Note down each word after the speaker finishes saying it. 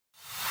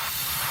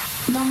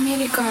Non mi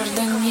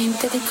ricordo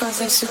niente di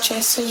cosa è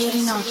successo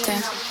ieri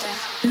notte.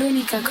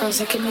 L'unica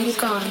cosa che mi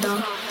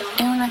ricordo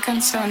è una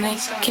canzone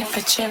che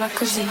faceva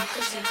così. Alla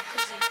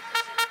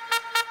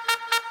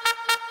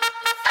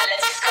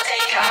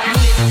discoteca,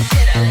 lunedì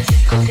sera alla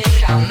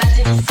discoteca,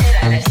 martedì sera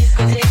alla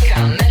discoteca,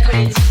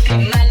 mercoledì che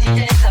mal di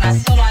testa ma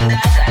sono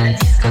andata alla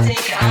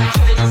discoteca,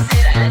 giovedì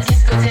sera alla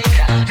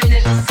discoteca,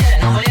 venerdì sera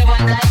non volevo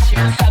andarci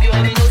ma Fabio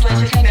è venuto a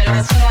cercarmi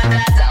allora sono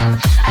andata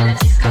alla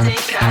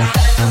discoteca,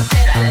 sabato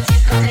sera alla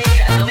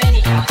discoteca,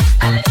 domenica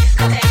alla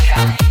discoteca,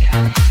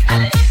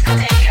 alla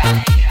discoteca,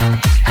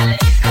 alla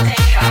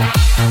discoteca,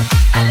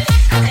 alla discoteca, alla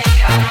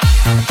discoteca,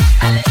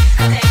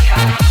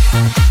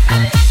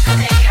 alla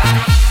discoteca.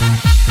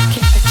 Che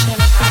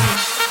faceva così.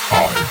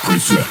 I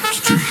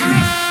present to you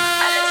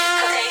Alla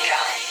discoteca.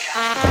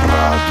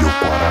 Radio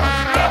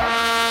 40.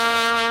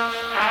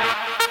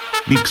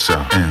 Mixa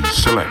and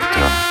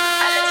Selecta.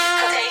 Alla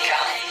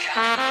discoteca.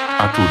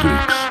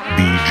 Atudryx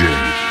DJ.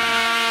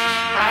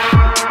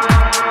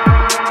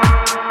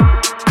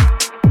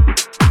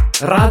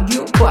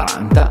 Radio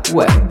 40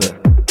 Web,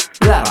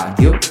 la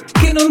radio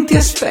che non ti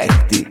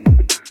aspetti.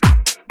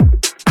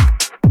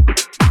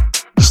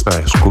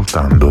 Stai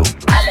ascoltando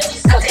Alla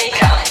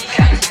discoteca.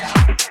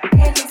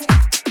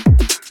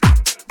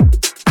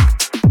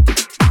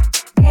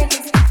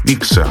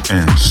 Mixa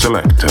and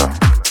Selecta.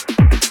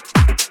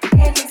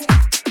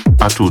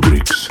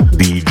 Atudryx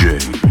DJ.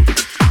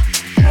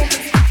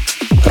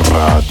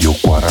 Radio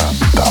 40.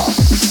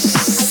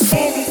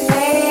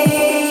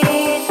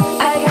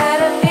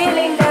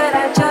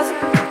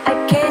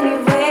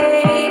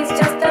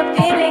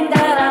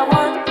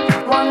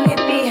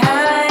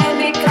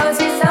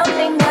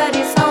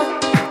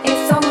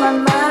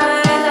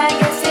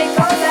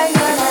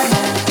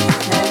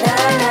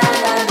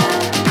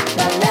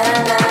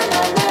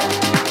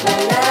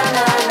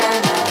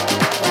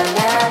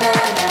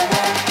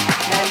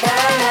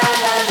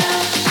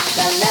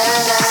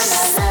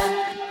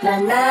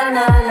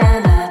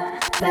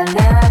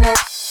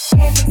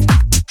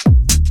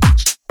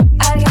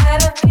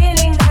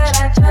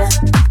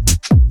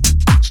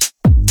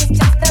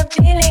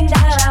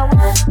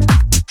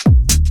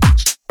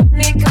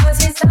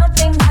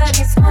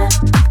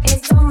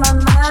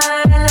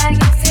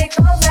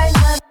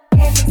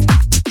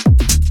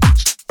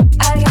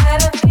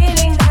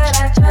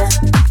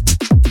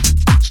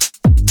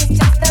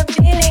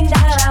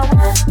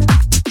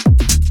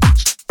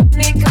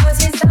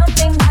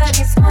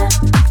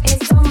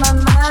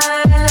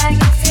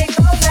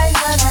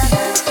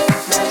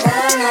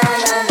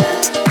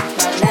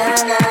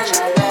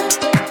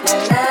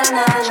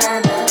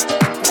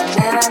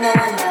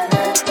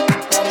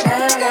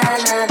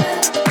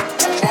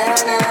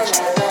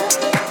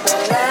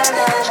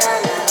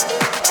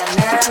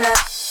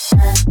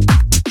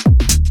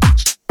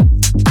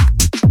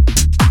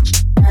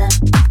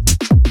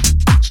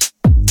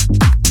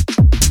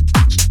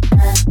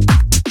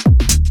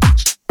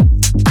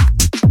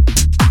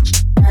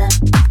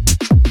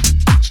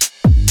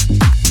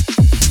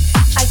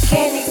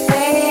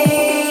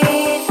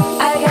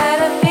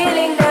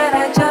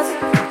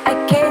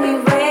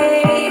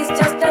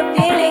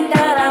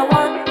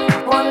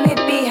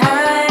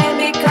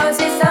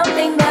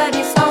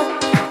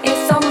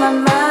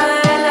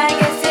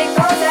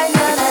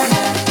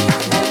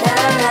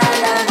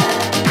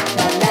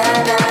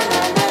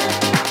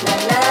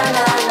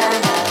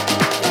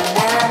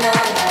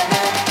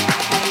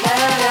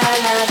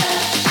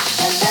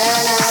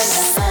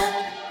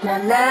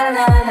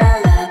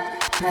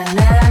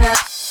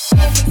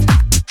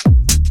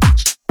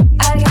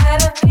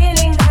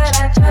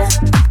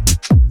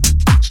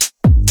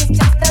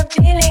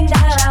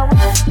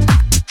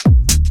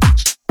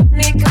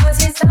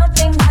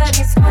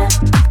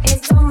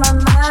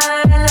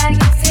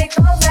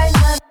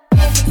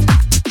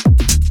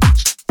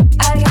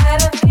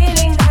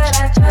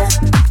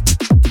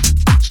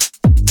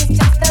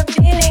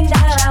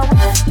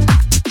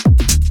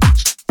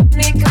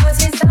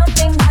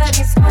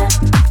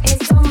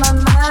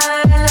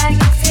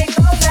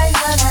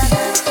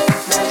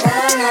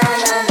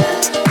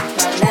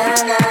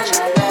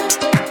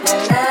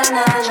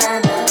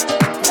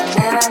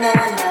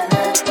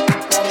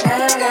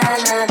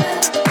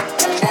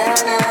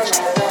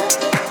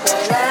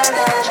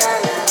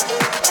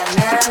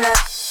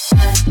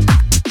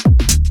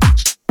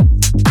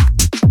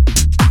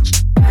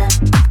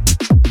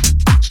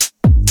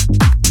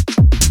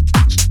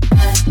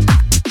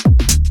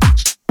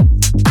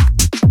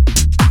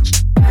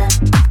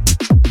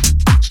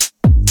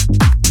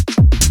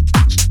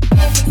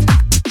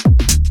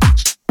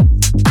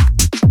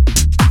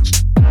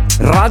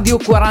 Radio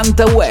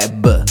 40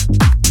 Web,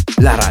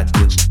 la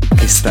radio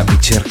che stavi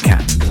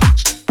cercando.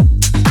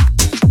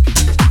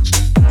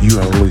 You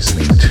are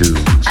listening to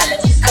Alla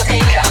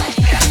discoteca.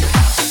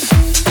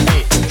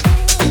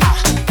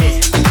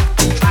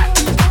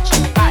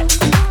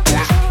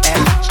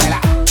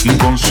 in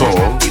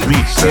console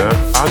Mr.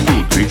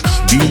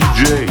 Atudryx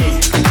DJ.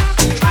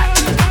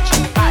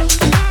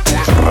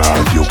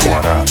 Radio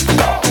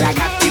 40.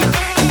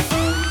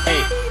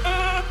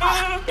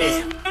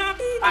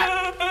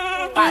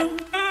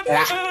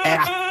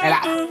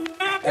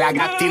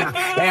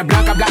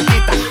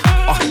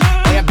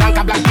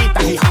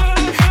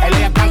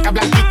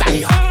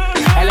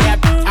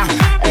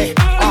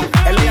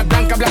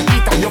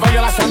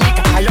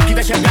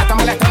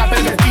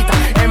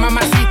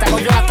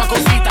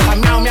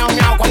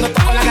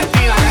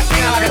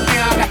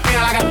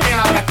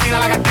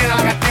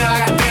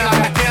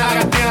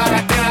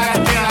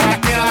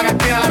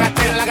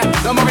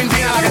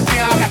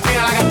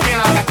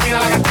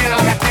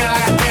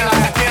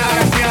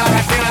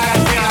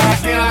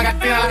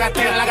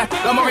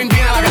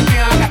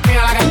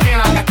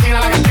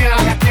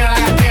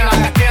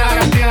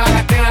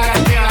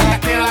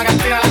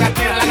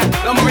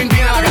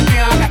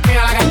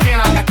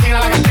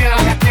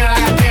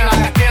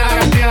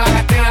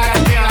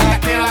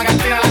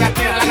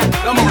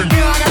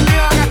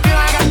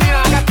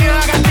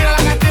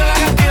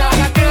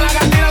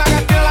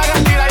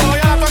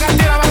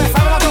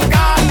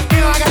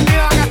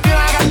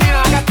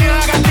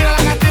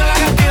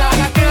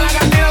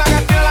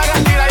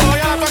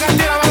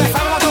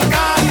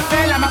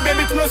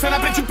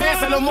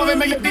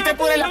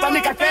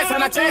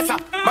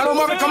 Ma lo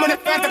muove come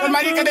un'esperta, quel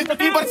marica del tuo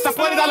tipo sta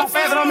fuori dalla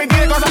festa. Non mi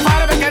dire cosa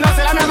fare perché non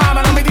sei la mia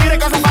mamma. Non mi dire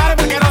cosa fare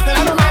perché non sei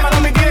la mia mamma.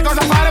 Non mi dire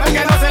cosa fare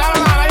perché non sei la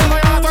mia mamma. Io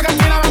voglio la tua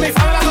gattina ma mi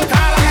famela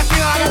toccare. La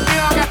gattina, la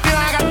gattina,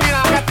 la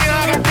gattina, la gattina,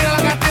 la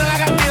gattina, la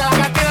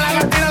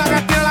gattina, la gattina, la gattina, la gattina, la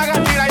gattina, la gattina, la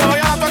gattina. Io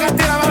voglio la tua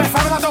gattina ma mi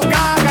famela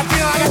toccare. La gattina, la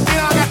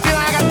gattina, la gattina, la gattina, la gattina,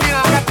 la gattina, la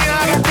gattina, la gattina,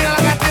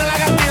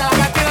 la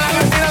gattina, la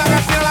gattina,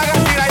 la gattina, la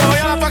gattina. Io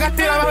voglio la tua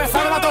gattina ma mi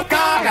famela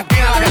toccare. La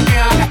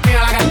gattina, la gattina, la gattina, la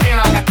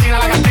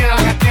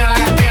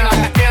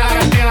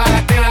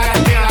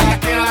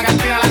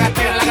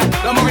gattina,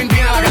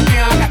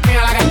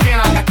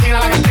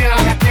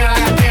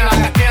 la gattina, la gattina, la gattina, la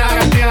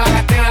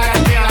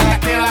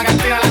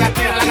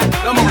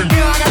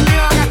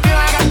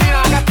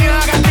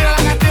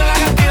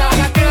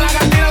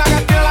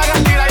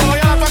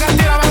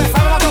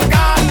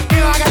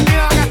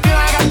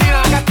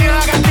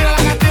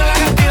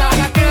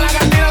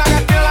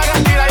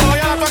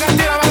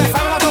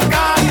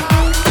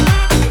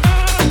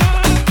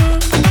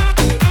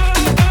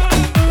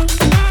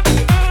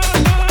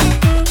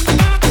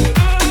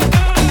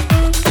la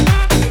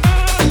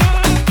gattina.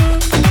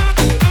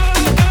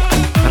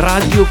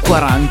 Radio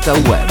 40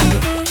 Web.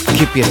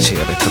 Che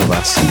piacere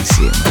trovarsi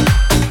insieme.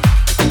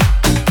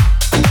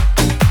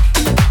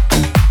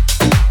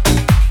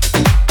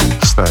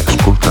 Stai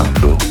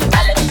ascoltando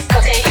Alla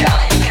discoteca.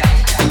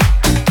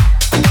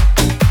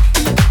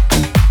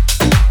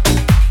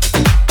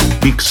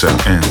 Mixa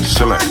and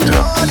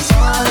Selecta.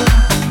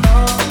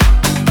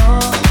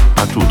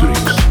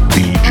 Atudryx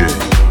DJ.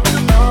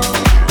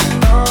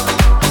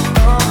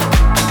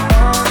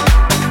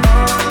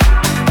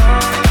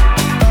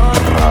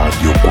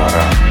 Radio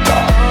 40.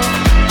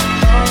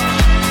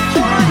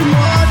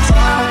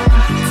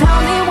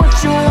 Tell me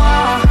what you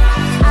want,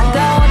 I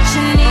got what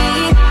you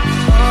need.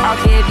 I'll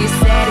give you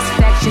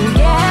satisfaction,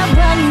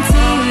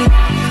 guaranteed.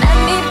 Let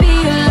me be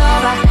your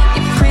lover,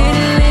 you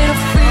pretty little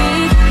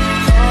freak.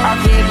 I'll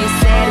give you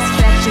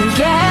satisfaction,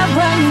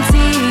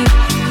 guaranteed.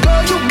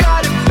 Girl, you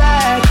got it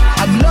bad,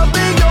 I'm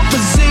loving your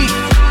physique.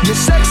 You're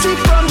sexy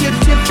from your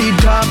tippy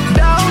top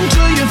down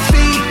to your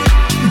feet.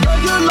 Girl,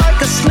 you're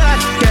like a snack,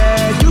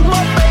 yeah, you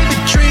my baby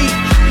treat.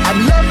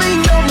 I'm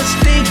loving your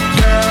mystique,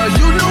 girl,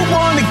 you don't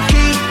wanna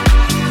keep.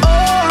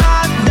 Oh,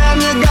 hot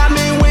damn, you got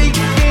me weak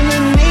in the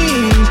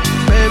knees.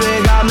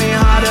 Baby, got me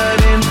hotter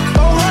than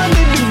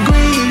 400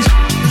 degrees.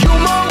 You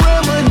my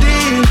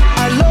remedy,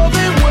 I love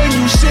it when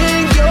you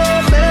sing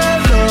your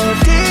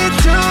melody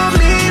to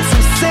me. So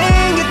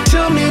sing it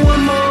to me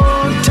one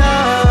more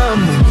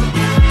time.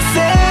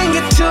 Sing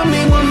it to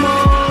me one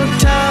more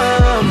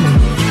time.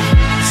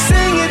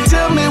 Sing it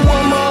to me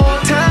one more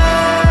time.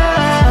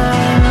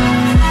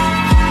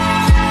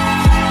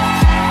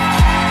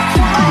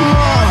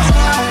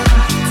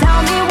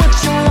 Tell me what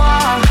you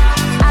want,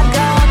 I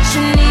got what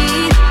you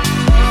need.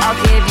 I'll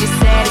give you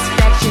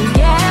satisfaction,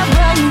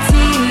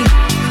 guaranteed.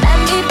 Let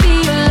me be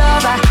your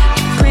lover,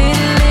 you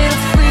pretty little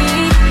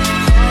freak.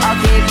 I'll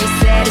give you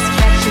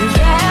satisfaction,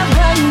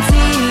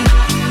 guaranteed.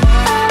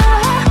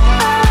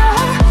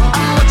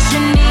 I'm what you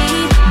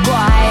need, boy,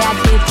 I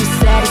give you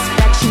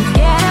satisfaction,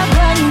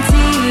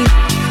 guaranteed.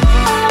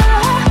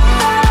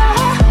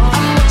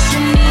 I'm what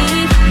you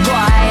need,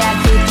 boy, I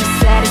give you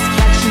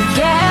satisfaction,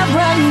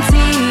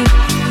 guaranteed.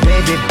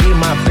 Baby, be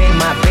my babe,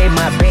 my babe,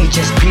 my babe,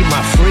 just be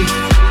my freak.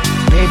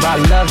 Babe, I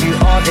love you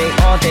all day,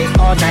 all day,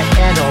 all night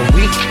and all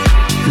week.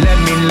 Let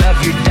me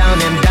love you down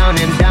and down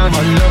and down,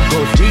 my love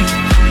go deep.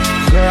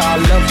 Girl, I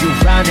love you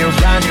round and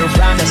round and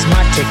round, that's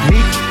my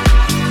technique.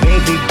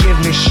 Baby, give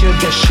me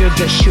sugar,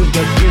 sugar,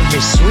 sugar, give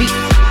me sweet.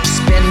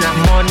 Spend that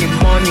money,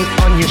 money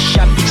on your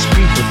shopping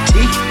spree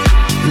boutique.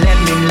 Let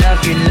me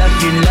love you, love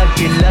you, love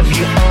you, love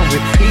you on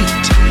repeat.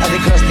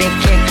 Other girls, they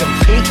can't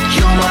compete.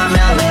 You're my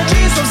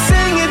melody, so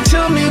sing it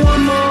to me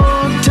one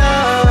more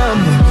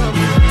time.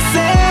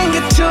 Sing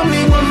it to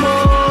me one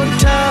more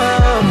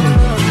time.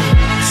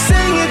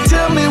 Sing it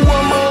to me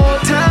one more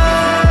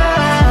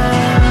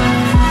time.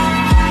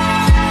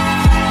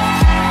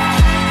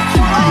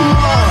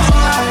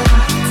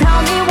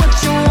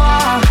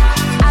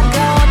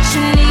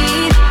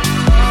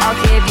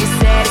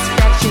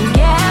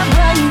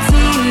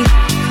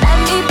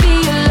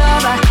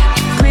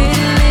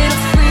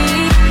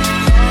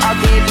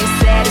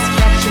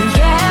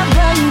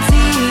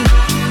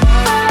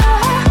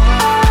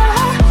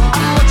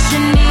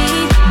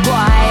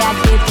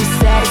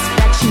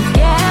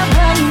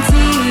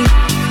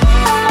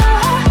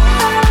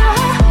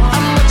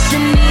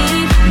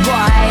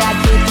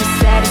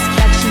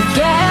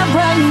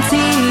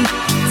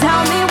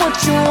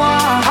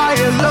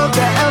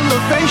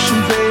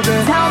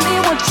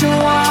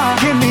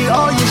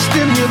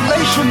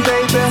 stimulation,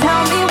 baby.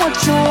 Tell me what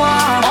you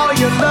want. All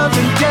your love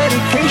and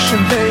dedication,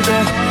 baby.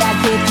 That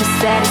gives you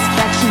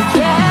satisfaction,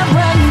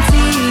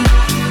 guaranteed.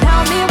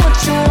 Tell me what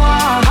you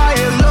want.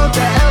 Higher love,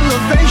 the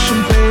elevation,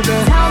 baby.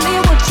 Tell me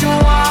what you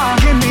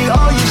want. Give me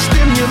all your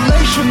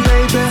stimulation,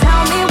 baby.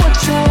 Tell me what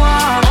you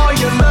want. All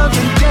your love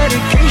and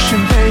dedication,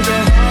 baby.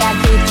 That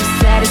gives you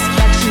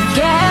satisfaction,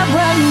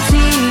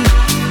 guaranteed.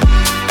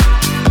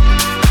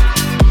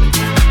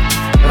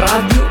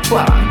 Radio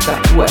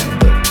 40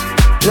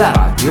 Web, la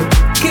radio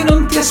che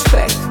non ti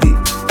aspetti.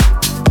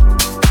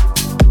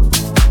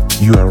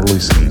 You are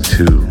listening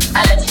to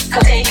Alla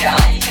Discoteca.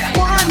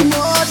 One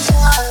more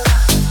time.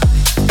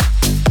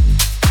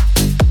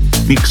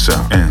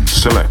 Mixa and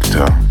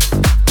Selecta.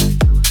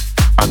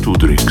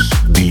 Atudryx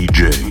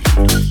DJ.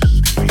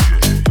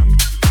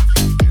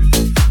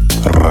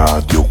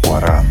 Radio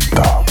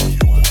 40.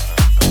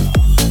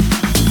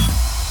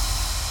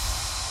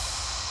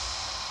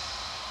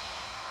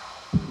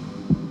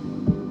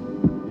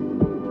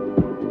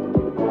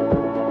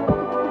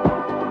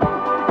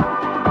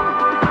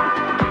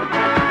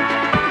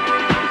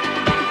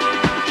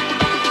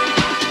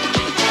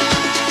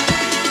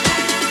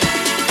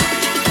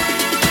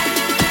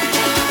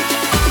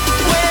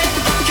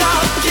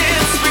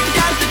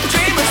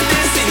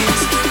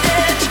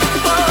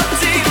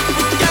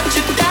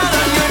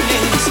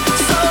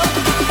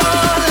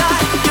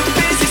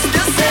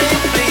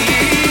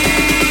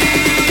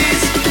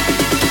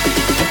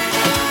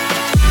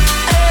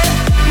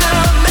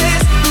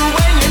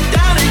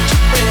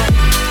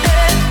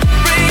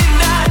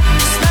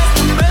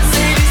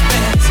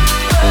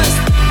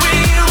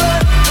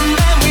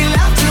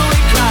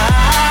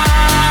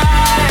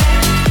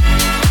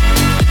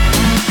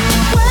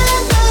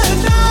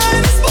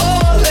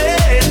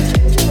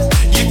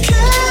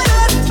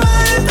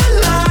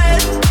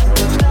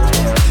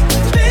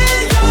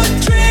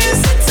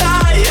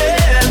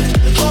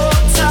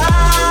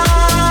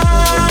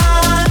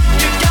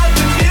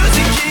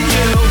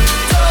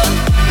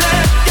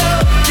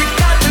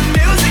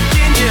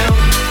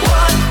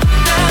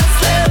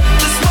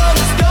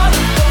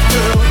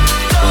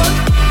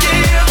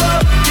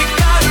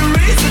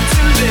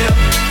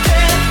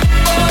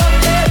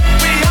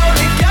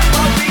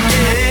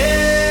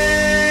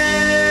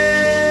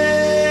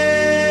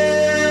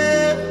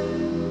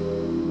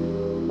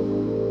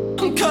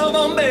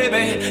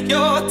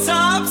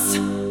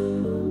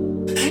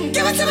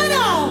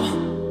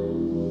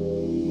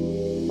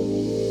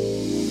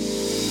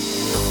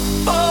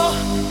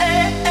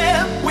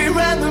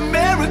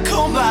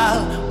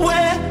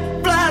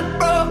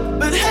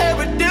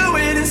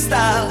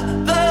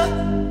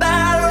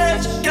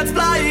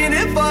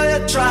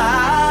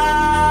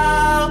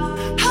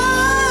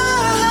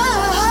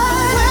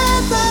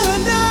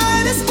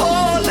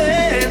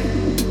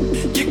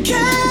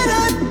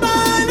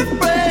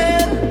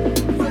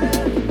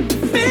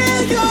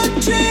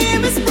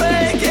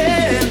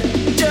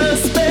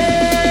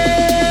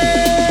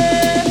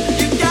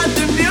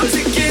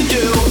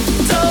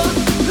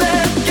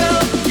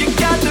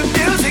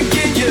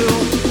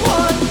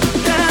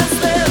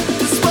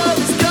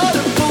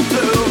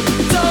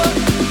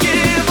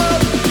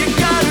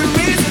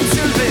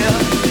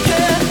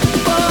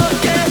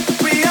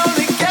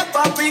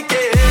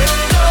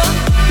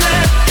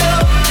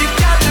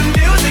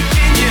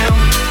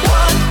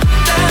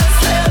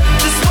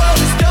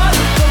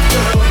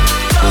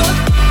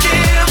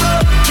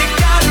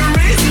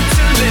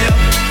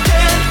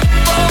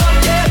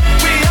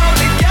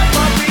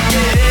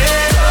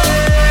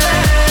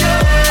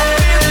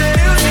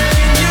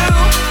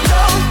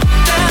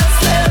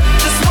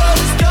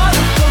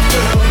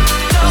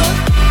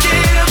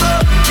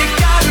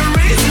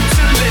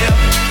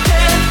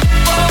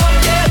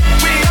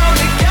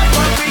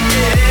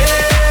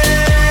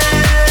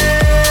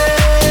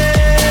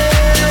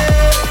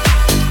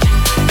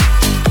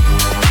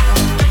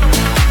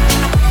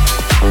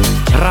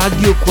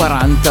 Radio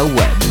 40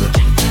 Web.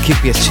 Che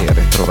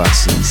piacere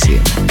trovarsi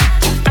insieme.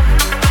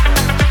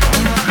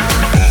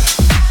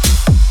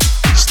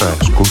 Stai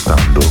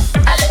ascoltando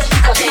Alla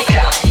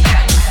Discoteca.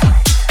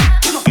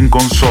 in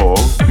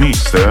console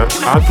Mr.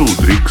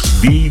 Atudryx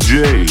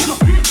DJ.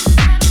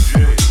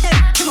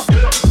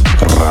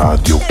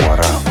 Radio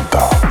 40.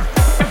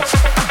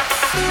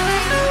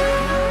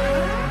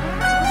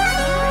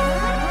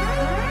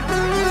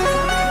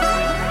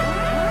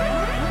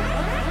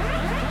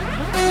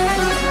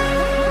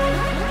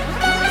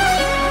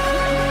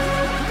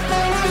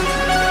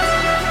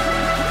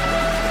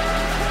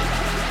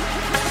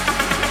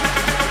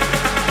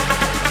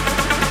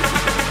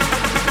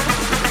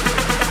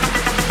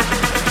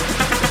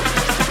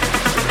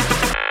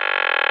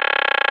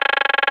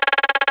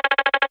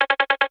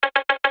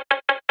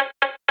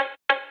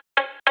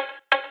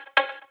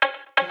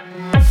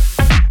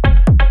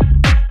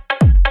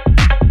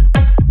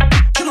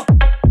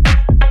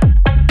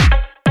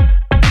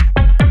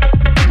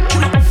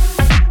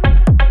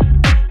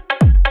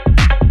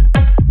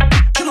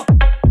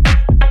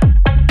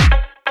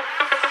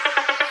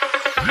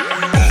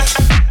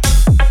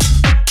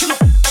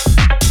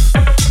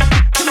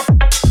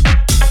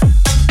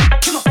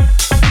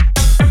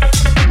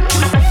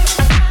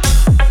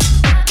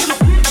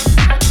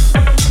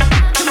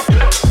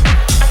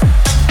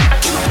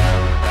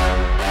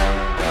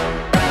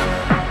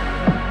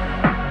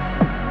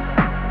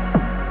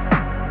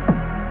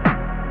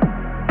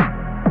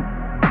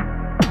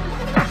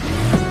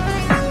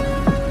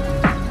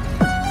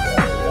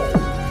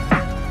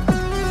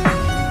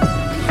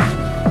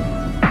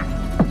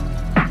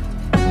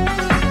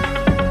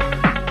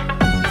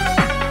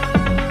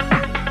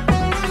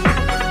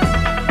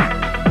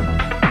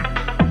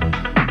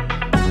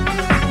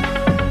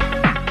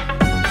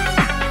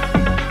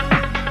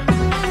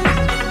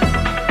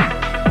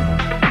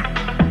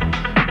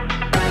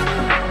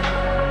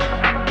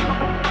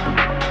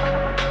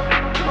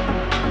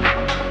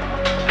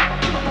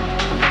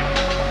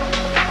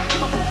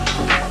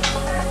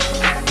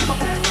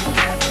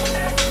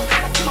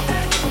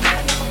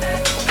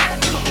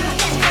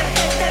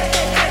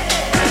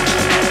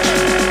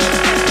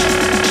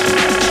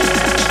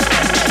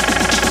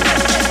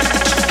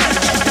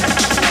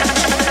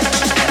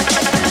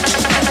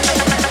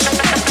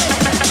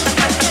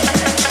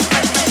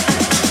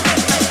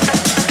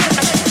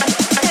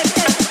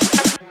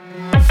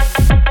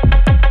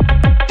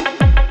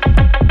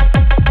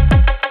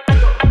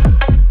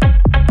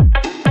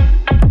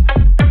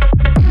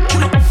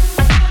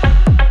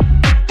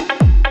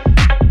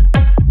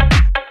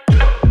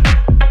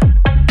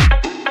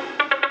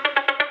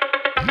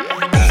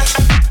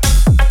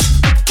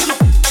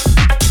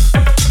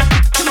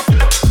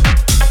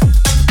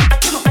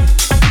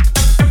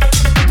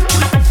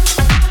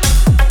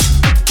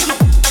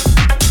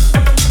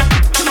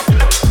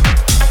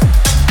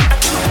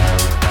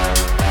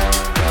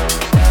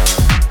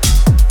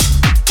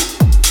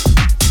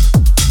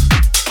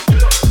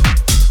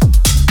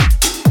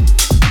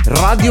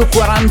 Radio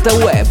 40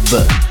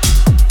 Web,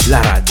 la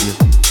radio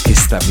che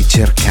stavi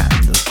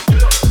cercando.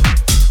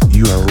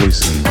 You are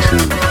listening to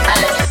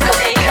Alla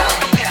discoteca.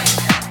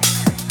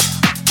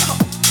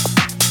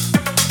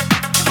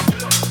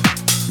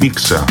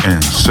 Mixa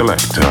and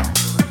Selector.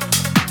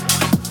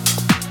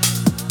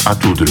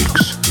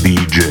 Atudryx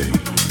DJ.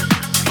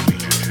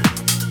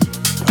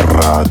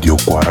 Radio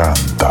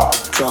 40.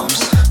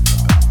 Drums.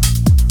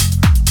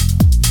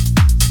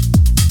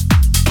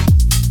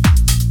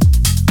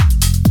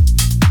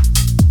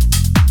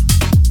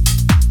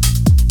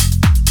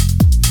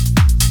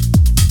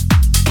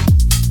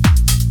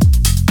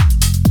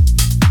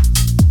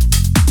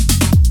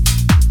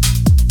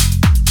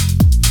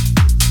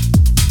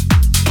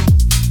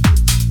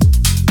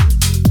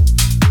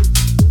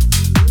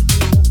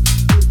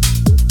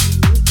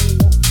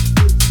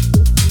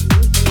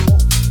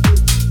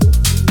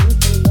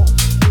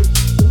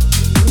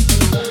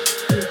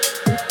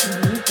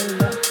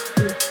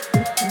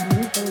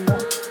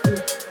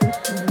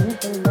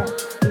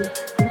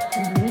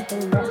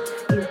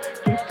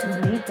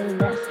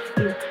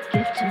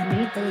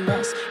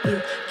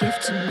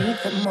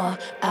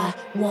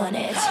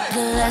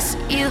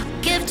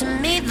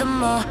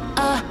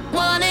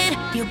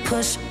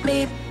 Push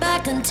me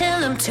back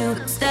until I'm 2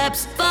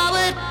 steps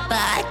forward, but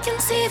I can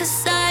see the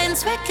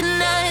signs,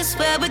 recognize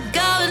where we're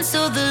going.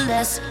 So the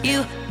less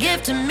you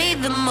give to me,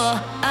 the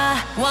more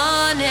I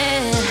want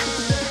it.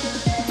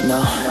 You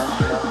know,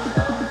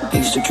 I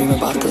used to dream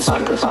about this.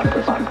 Never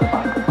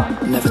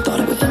thought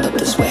it would end up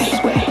this way.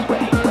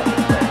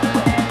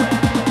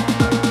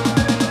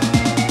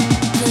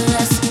 The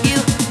less you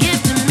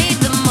give to me,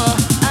 the more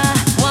I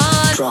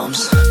want.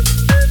 Drums.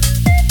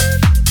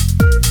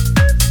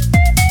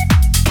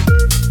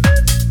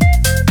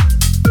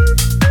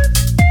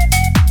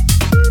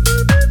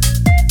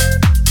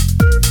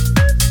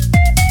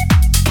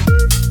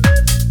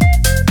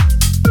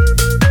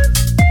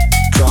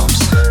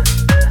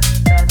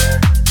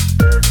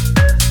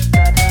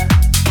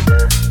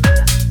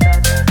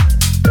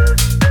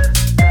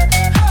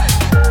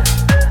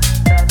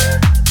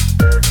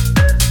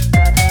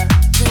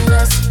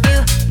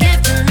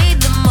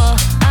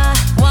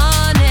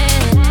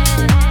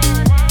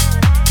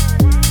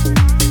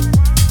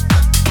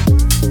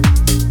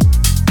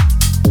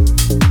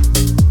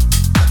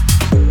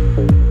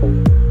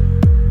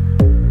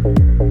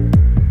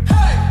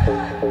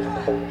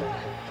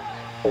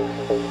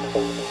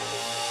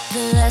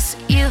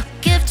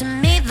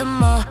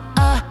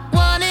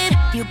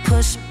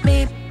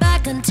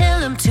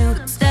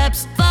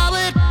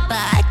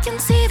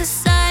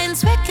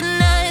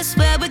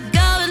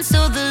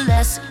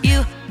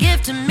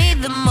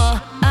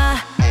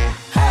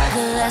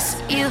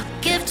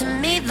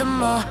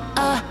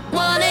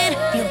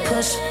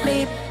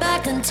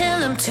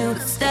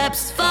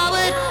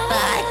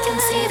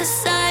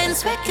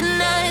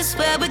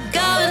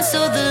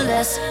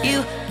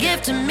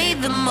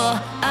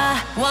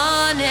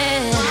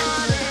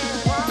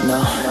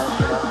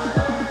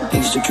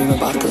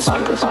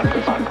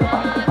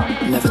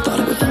 Never thought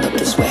it would end up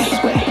this way.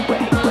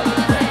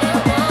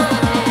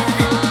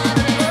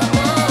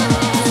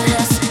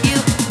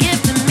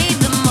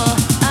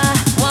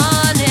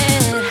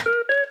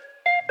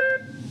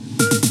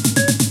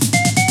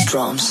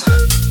 Drums.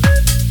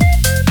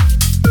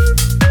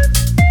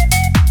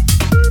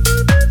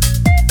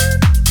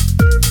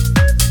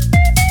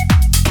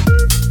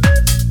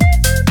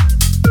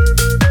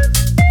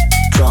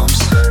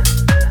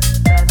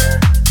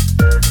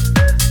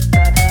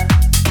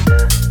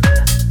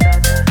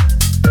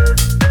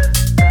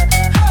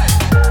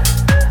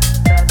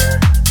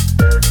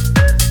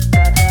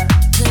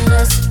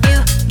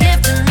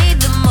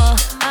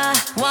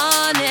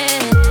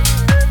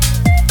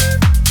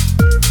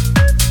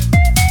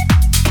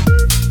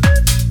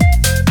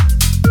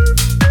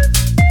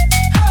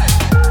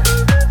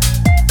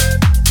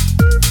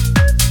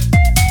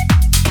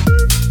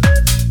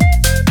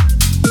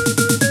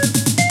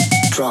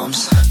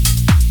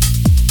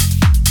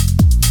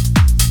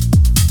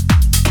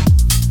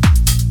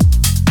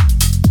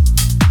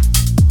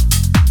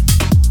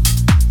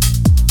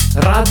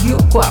 Radio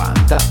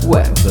 40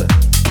 Web,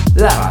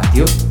 la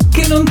radio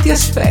che non ti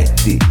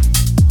aspetti.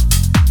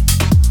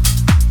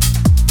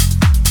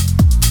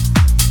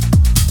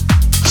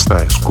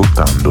 Stai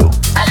ascoltando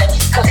Alla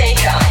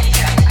discoteca.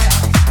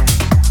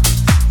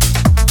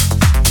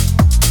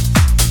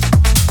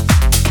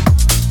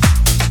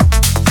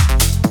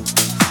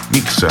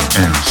 Mixa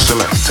and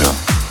Selector.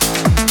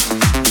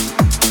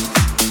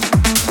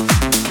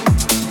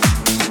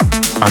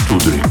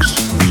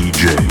 Atudryx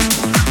DJ.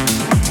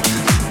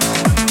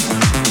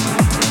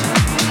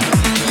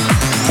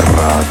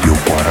 Radio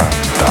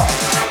 40.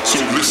 So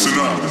listen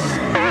up.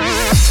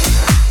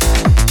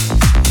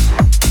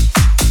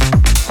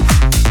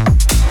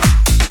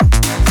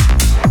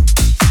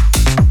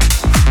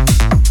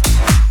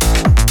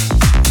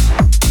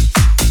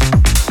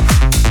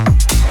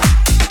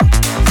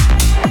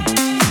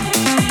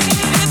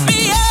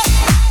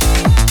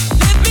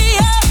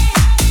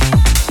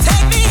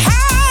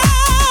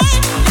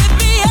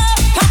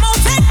 Come on.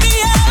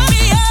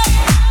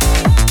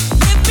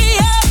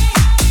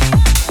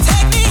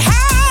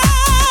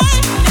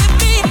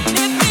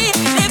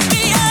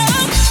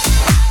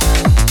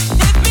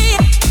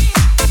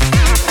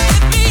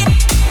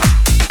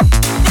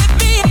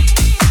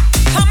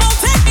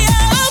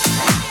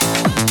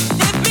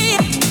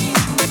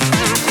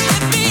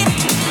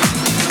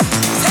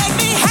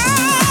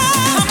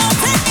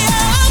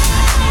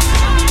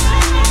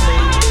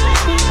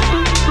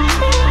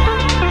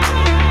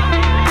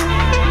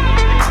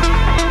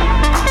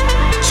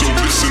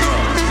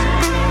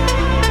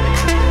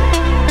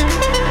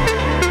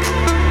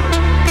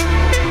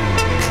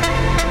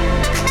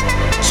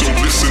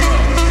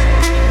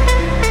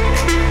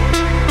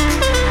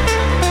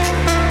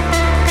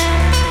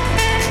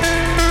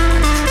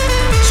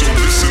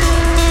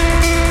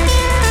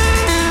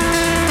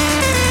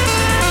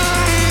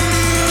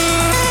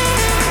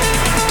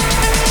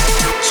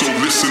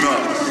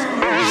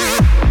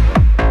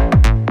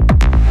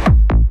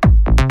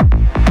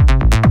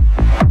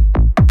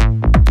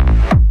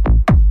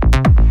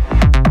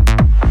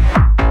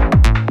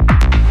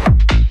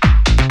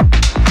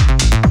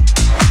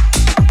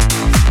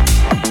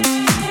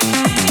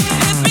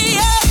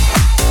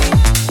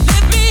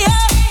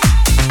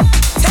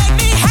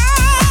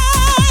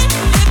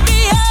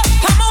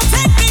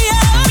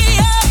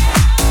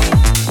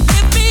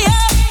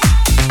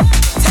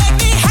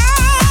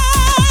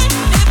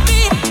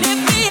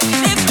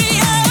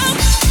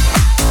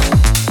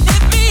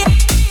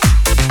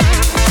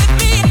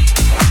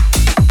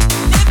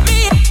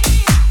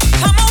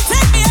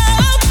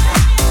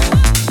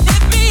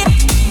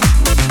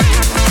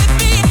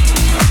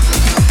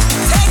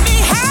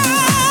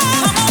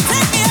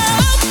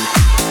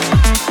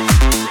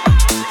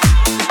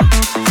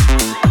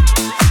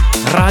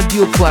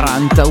 Radio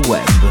 40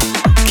 Web.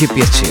 Che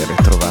piacere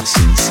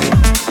trovarsi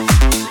insieme.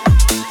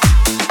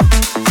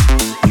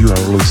 You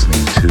are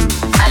listening to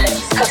Alla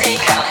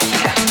discoteca.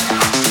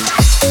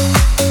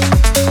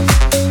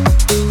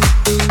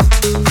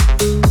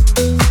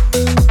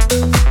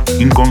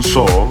 In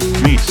console,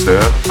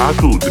 Mr.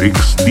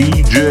 Atudryx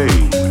DJ.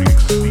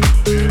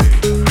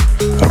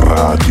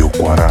 Radio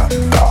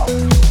 40.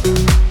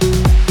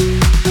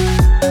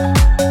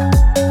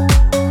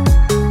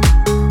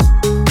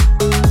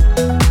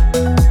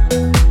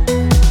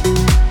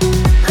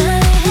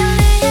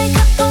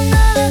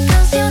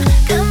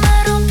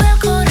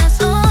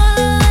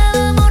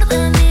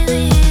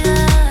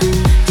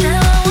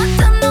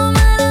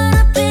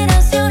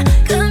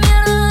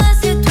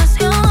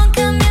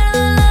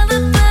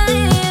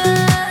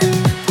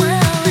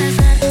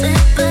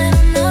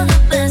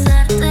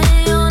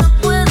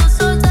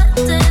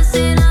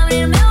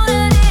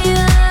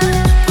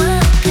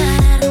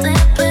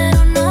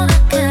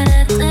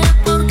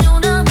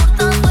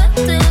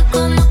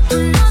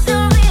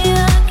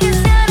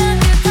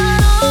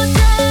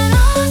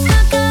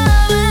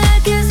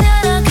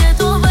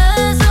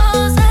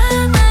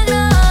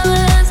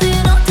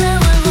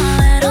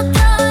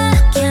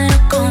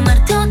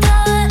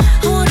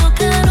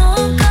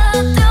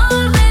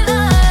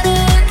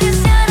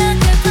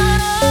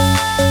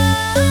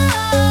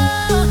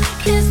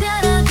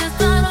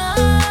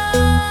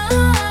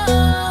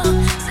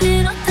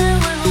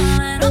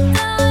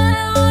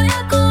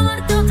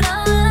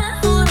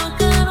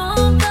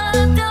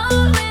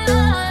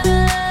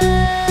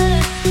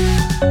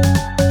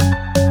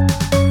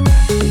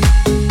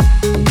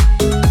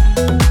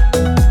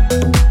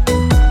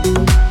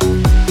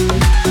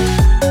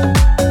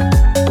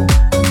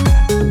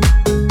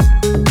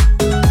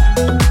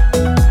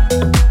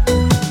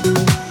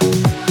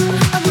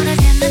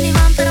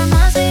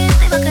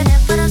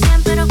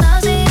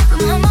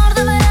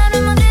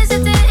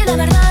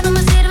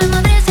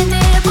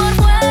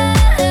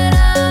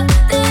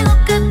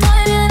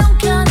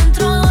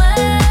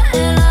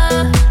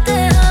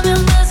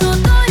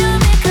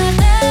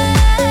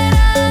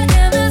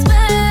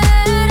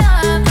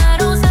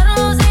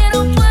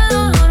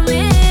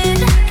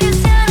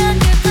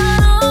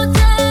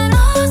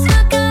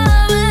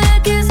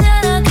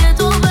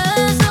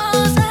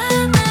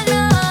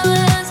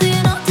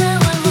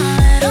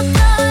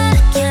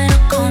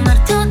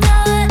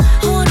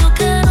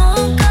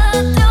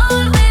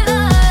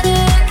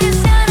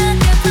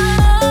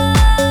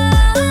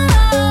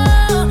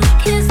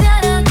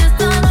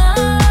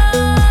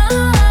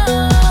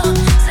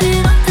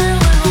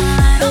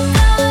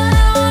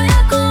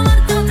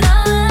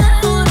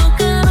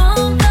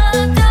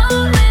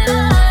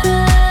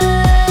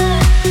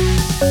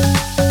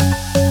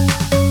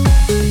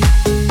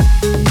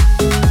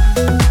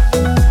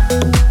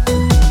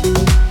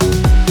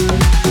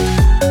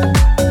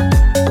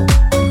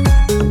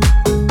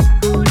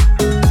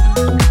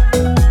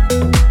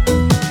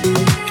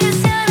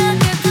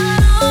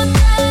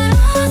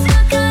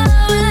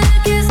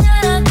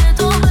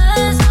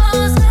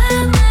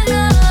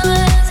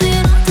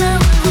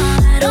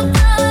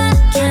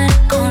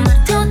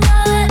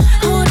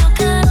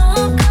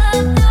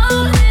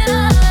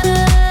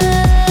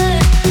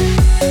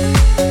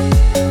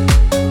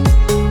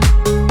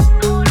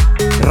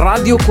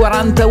 Radio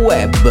 40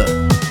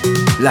 Web,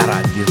 la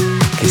radio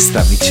che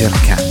stavi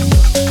cercando.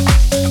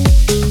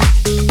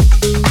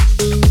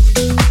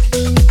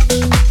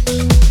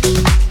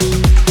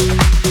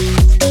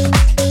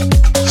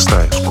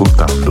 Stai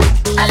ascoltando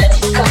Alla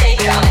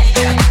discoteca.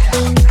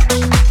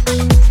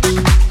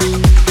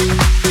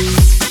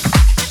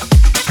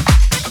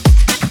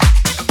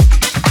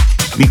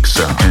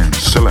 Mixa and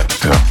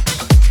Selecta.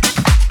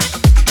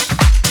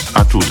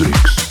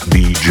 Atudryx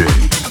DJ.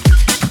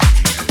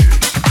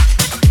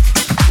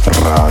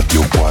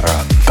 Radio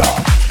 40.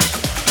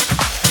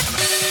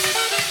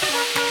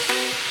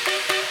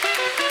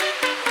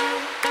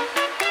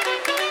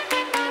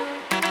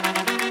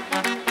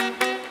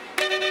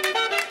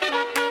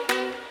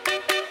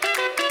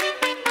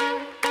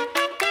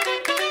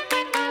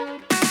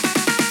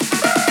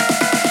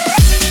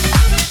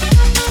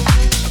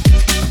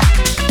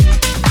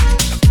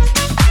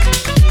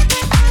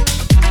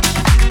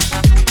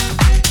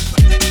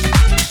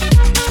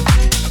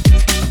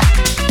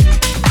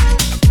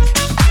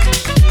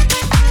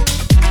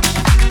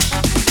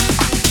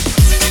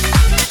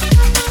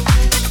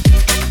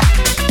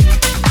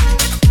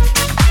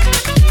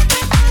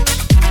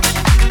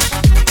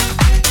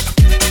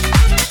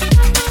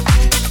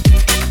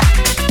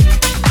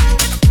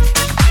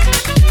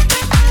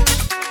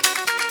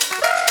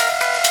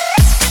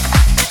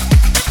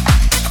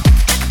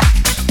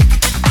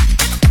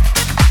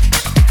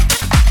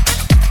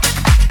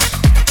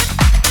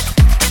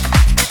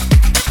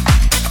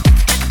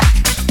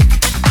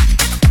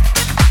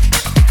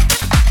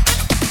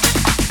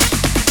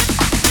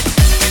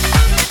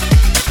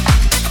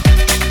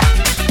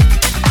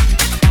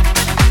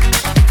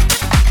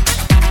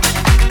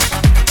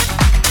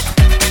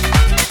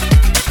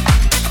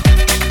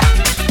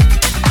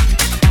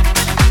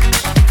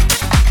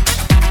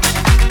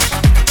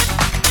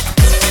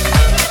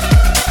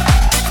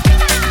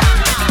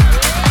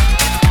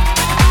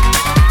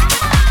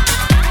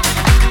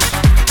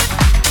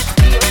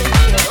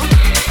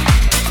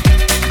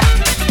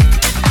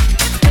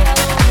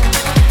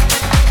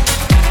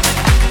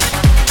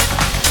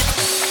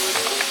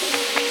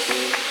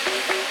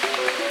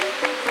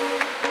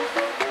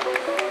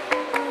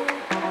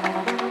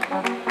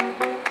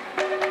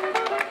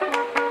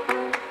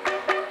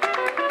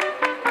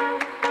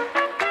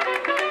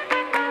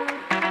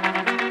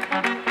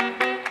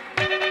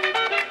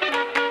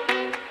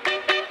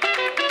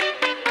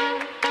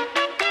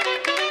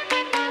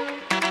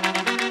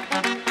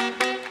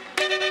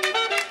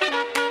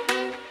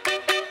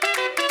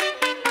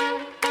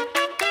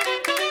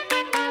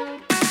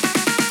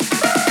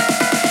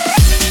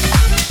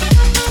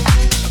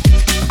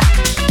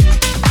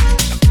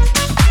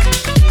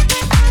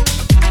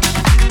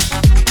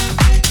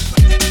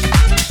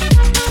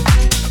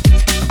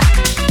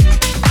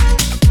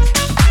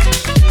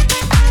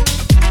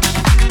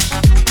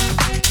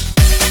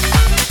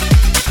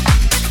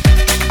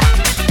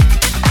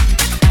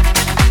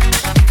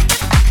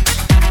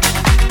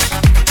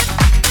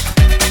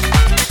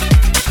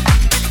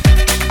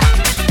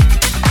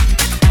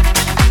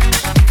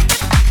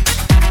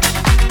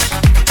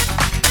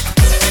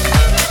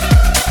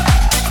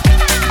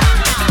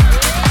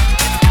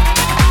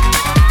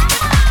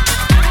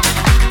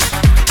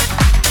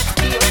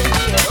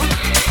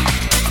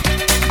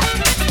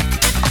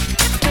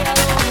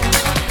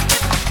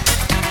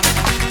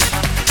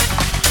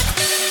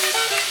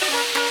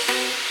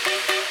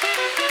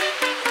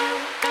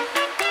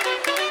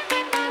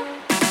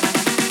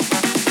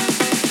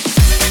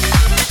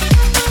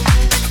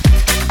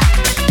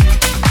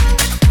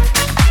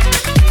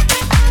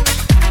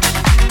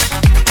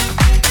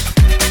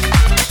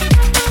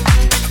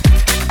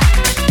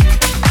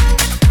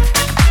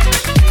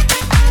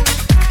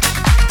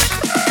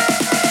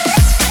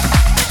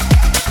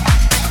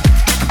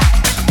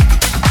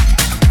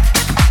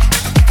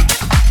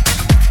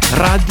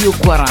 Radio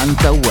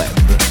 40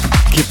 Web.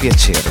 Che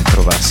piacere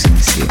trovarsi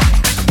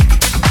insieme.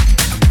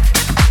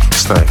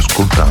 Stai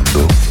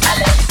ascoltando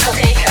Alla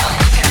discoteca.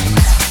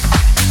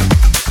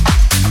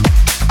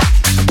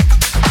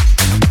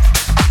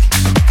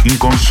 In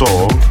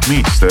console,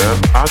 Mr.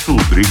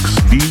 Atudryx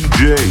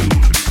DJ.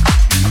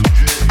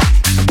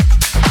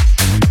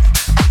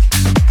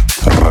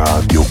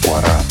 Radio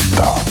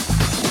 40.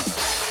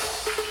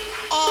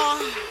 Oh,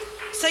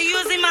 so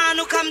you're the man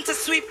who come to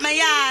sweep my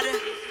yard.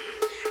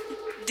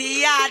 The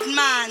yard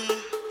man.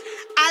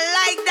 I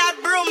like that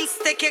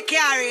broomstick you're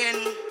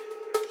carrying.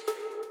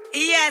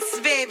 Yes,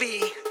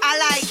 baby, I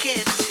like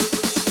it.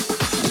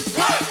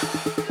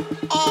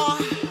 Oh,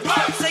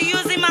 so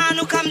you're the man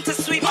who come to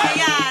sweep my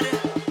yard.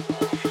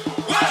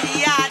 The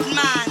yard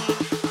man.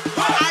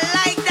 I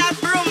like that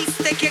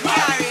broomstick you're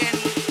carrying.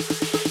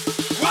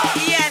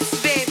 Yes,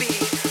 baby,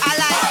 I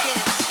like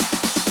it.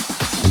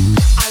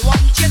 I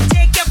want you to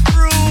take your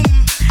broom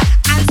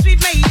and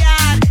sweep my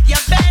yard. You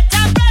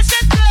better brush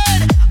it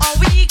good, or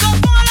we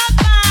gon' fall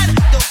apart.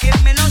 Don't give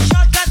me no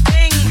shortcut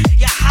thing.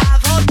 You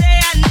have all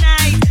day and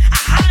night. I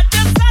had to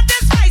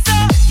satisfy, so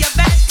you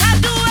better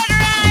do it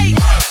right.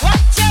 What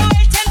you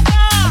waiting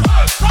for?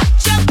 Put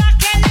your back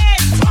in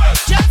it.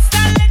 Just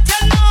a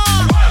little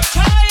more.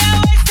 Try your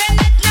wasting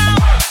it now.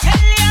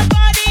 Tell your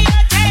body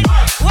you're dead.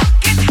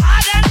 Walk it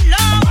hard and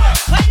long.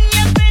 When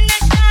you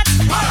finish that,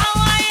 how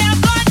are you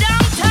go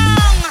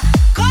downtown?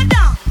 Go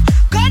down,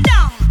 go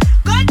down,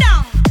 go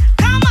down.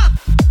 Come up,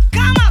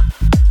 come up,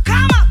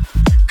 come up,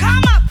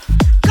 come up.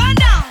 Go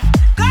down,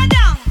 go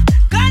down,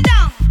 go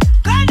down,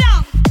 go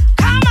down.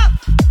 Come up,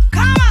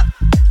 come up,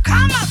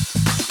 come up,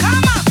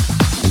 come up.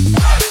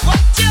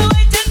 What you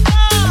waiting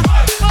for?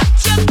 Put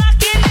your back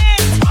in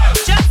it.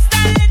 Just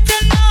a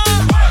little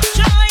more.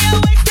 Try your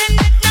wasting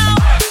it now.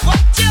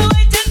 What you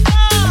waiting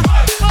for?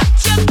 Put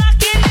your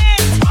back in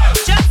it.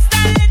 Just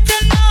a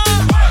little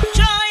more.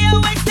 Try your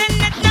wasting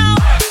it now.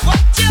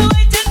 What you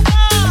waiting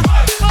for?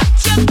 Put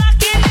your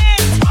back in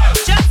it.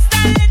 Just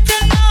a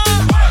little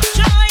more.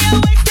 Try your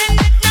wasting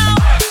it now.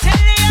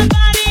 Tell your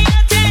body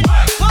you're dead.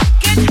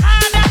 Walk it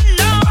hard and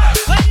long.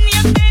 When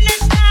you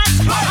finish that,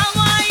 how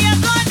are you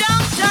go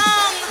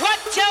downtown?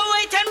 What you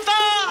waiting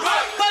for?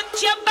 Put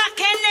your back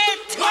in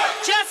it.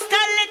 Just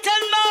a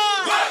little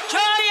more.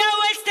 Try your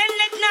wasting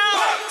it now.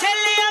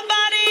 Tell your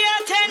body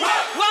you're dead.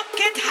 Walk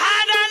it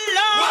hard and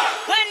long.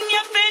 When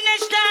you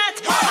finish that,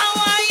 how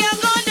are you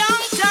go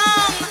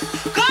downtown?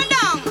 Go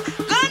down,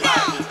 go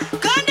down,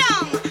 go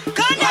down,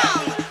 go down,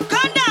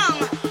 go down,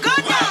 go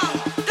down,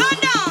 go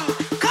down.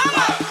 Come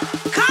up,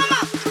 come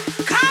up,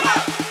 come up,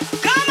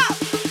 come up,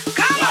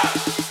 come up,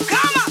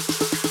 come up,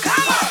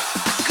 come up,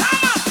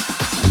 come up.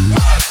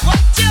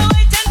 What you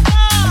waiting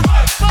for?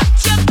 Put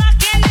your back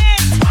in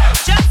it.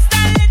 Just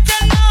a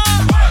little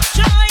more.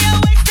 Try your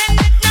wasting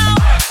it now.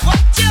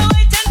 What you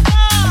waiting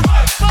for?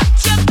 Put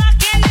your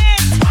back in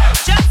it.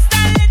 Just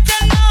a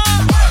little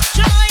more.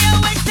 Try your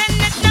wasting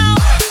it now.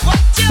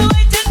 What you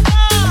waiting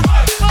for?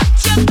 Put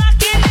your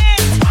back in it.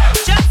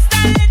 Just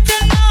a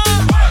little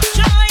more.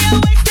 Try your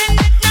wasting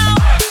it now.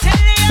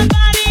 Tell your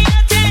body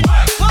you're dead.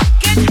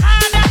 Walk it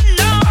hard and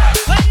long.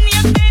 When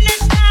you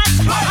finish that,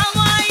 how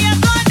are you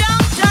go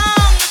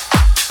downtown?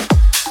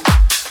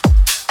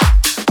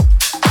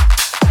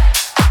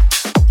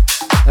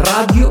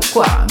 Radio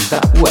 40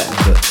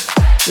 Web.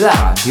 La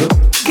radio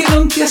che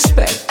non ti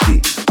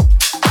aspetti.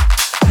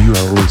 You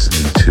are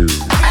listening to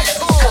Alla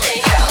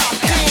discoteca.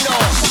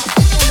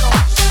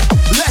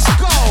 Let's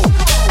go.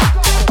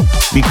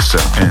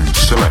 Mixer and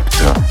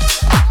selector.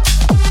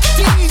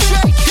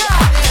 DJ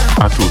Khaled.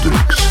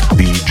 Atudryx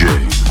DJ.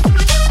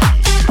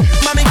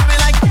 Mami, give me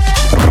like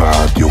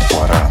Radio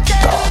 40.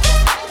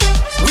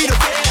 we the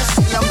best.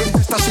 El ambiente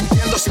está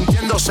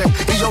sintiéndose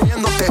y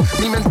lloviéndote.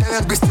 Mi mente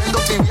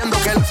desvistiéndote y viendo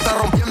que él está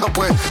rompiendo,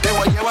 pues te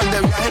voy a llevar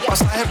de viaje,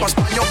 pasaje pa'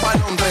 España o pa'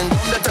 Londres. ¿En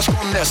dónde te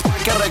escondes? Pa'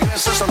 que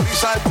regrese,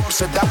 sonrisa de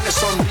porce. Dale,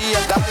 sonríe,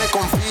 dale,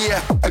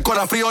 confía. El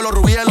corazón frío, los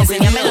rubíes, los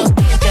Enséñame vinieros. los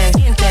dientes,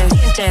 dientes,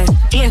 dientes,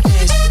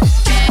 dientes.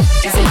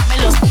 Enséñame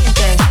los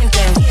dientes,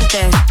 dientes,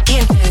 dientes,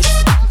 dientes.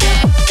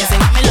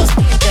 Enséñame los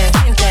dientes,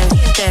 dientes,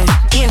 dientes,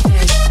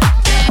 dientes.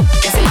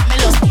 Enséñame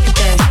los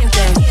dientes,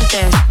 dientes,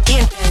 dientes,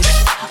 dientes.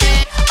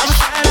 I was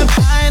flying up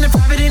high in a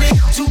private in it.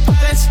 2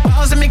 pilots,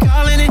 balls and me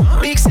calling it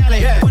big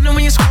salad. Wonder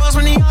when you scrolls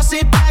when they all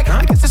sit back.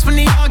 I guess that's when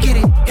they all get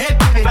it. Hey,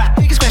 baby,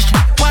 biggest question,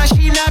 why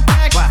she not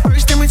back?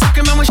 First thing we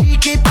talking about when she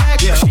get back.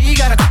 She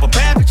got a couple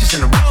bad bitches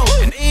in a row,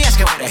 and they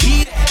asking where the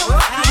heat at.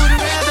 I would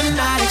rather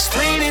not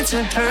explain it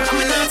to her. I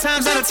mean, 9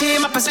 times out of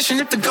 10, my position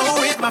is to go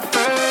with my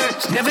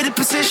first. Never the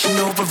position,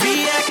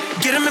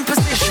 overreact. Get them in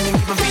position and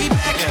give them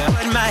feedback.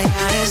 But my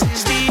honest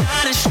is the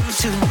honest truth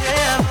to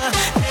never,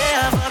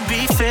 never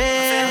be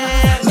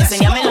fair.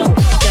 Enséñame los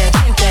dientes,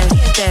 dientes,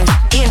 dientes,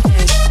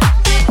 dientes.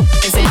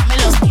 Enséñame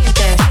los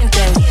dientes,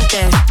 dientes,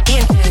 dientes,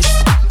 dientes.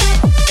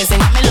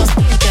 Enséñame los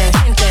dientes,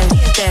 dientes,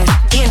 dientes,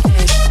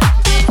 dientes.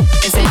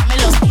 Enséñame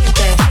los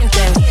dientes,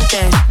 dientes,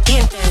 dientes,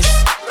 dientes.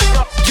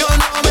 Yo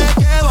no me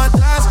quedo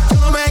atrás, yo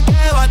no me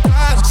quedo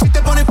atrás. Si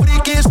te pones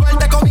friki,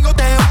 suelta, conmigo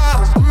te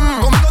vas,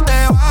 conmigo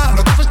te vas.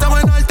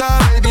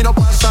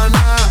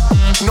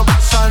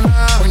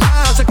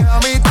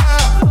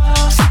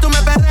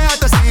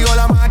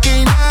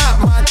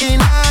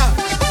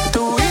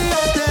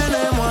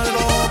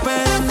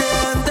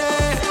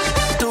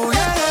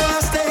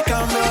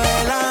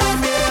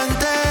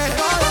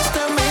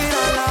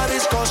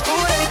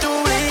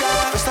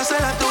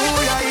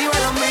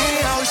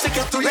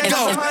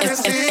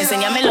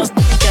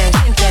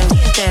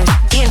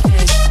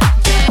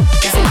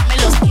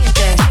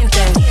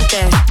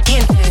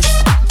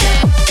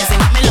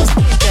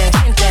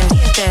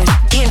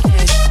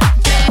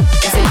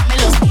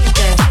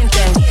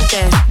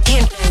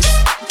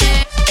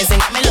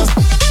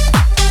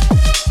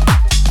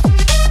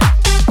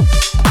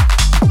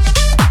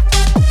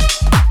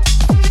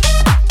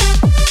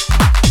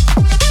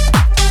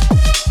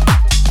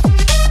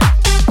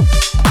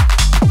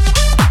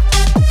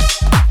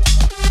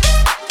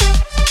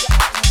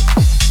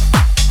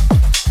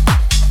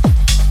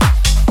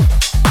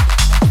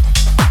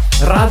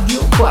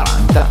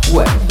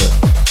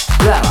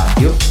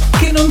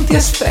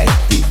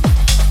 aspetti.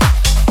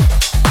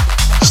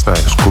 Stai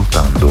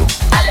ascoltando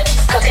Alla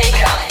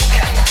discoteca.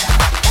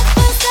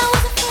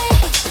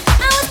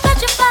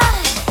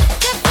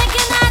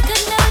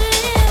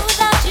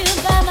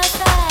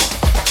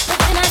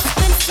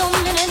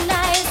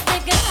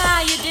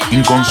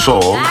 In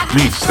console,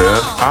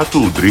 Mr.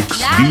 Atudryx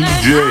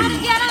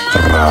DJ.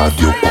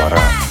 Radio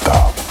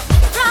 40.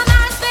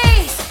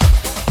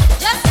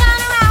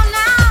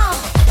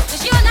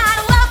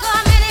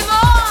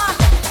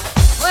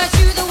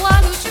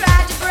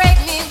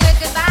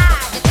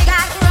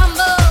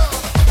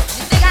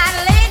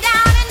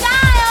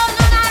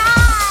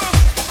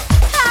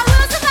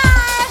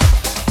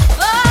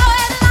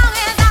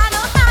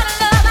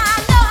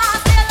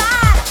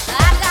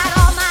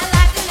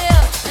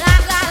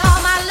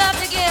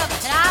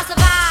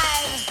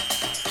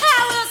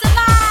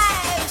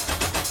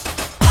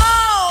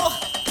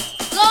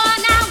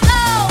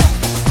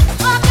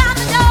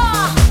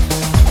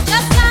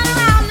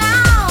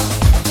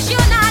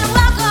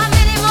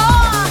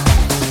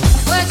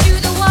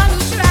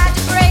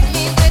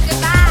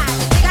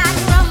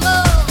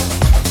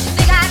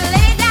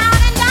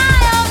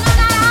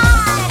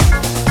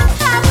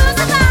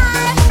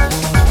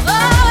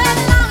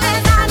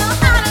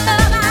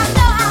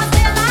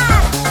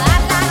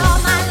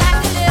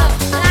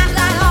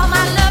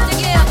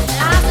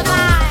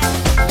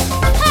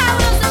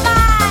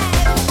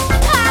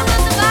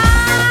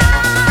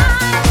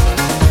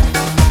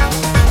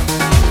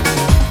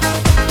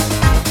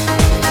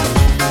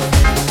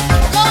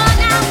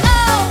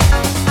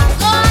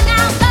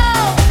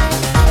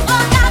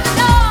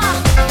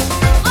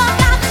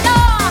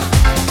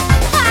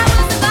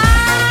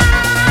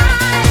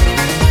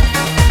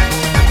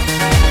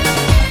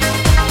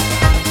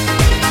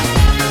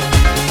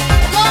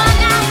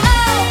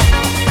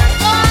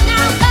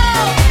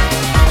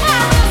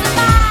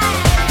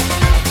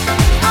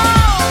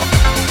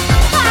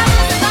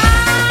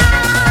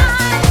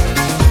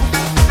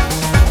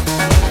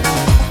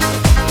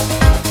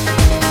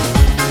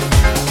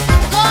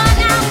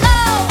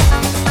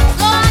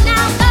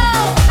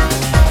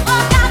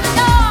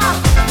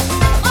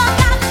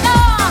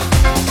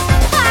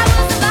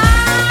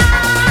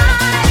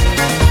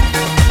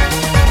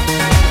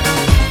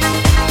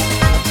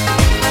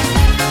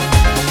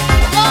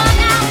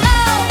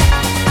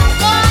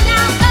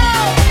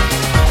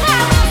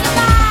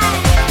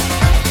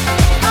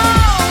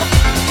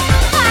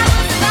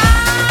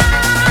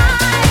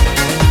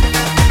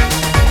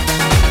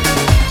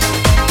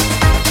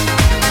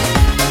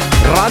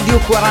 Radio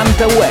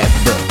 40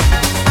 Web,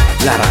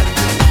 la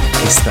radio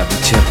che stavi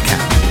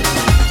cercando.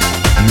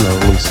 You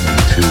are listening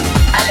to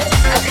Alla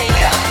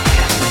discoteca.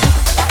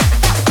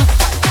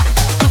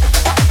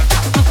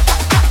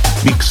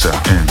 Mixa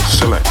and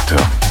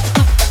Selector.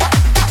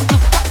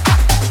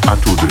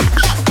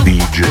 Atudryx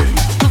DJ.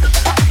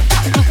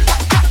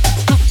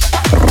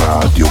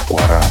 Radio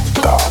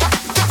 40.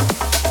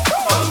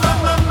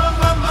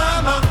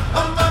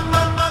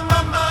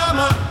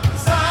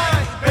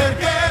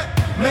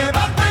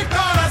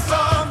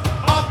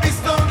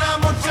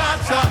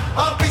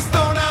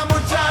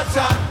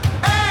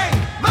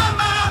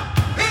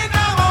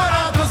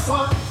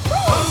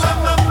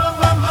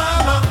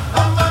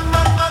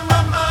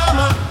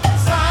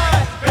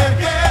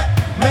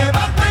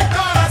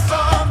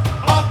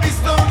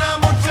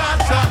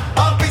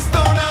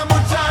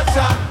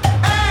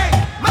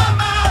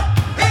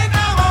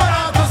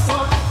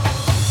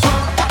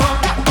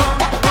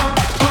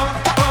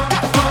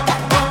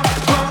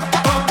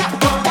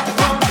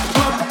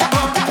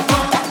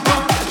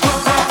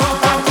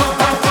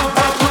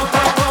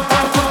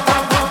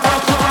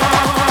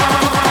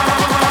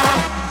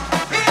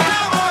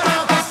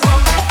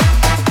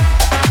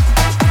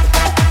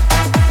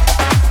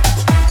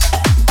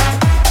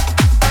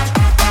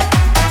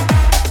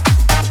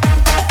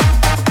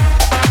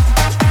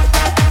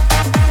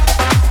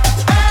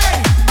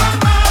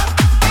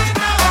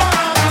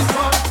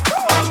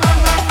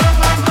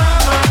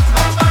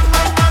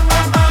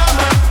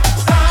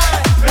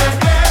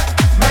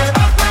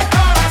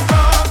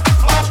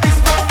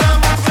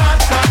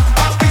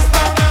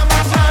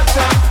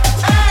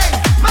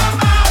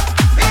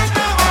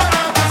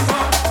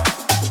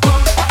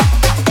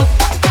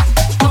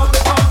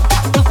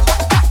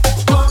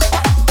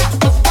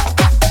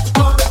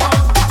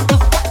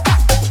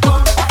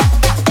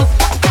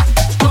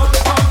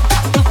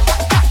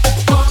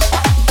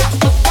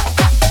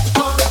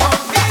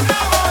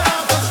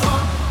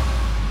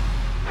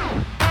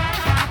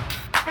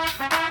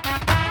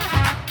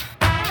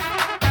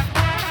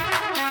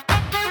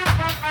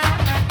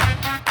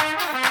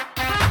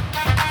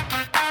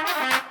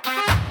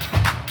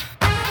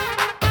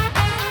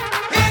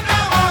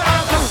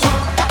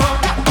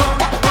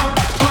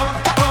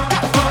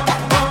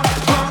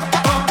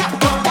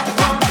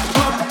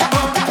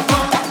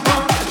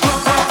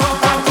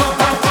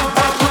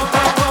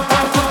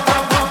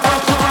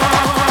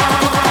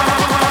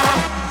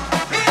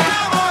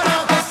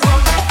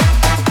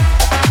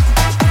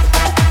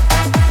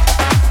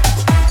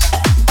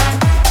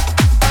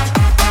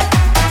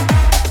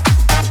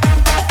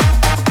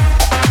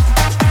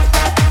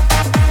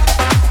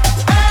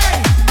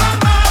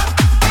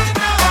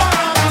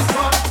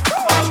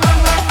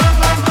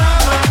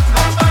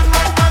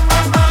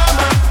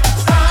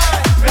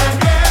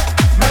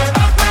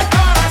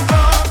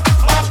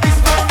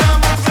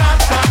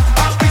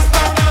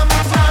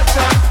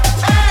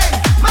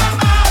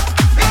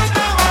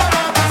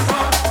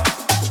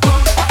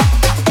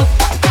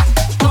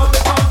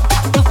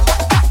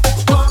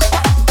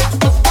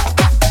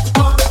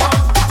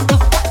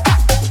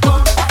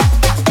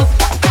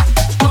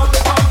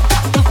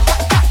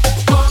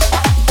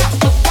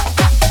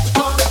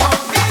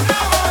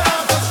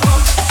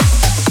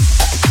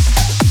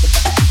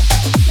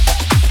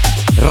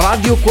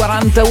 Radio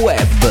 40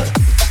 Web,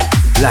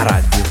 la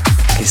radio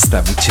che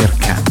stavi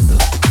cercando.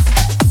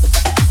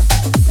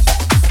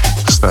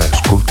 Stai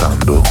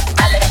ascoltando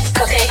Alla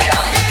discoteca.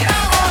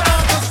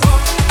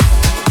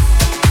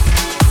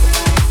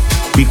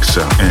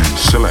 Mixa and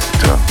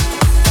Selecta.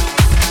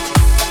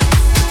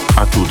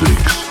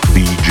 Atudryx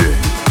DJ.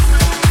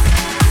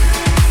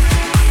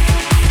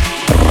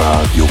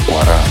 Radio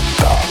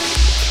 40.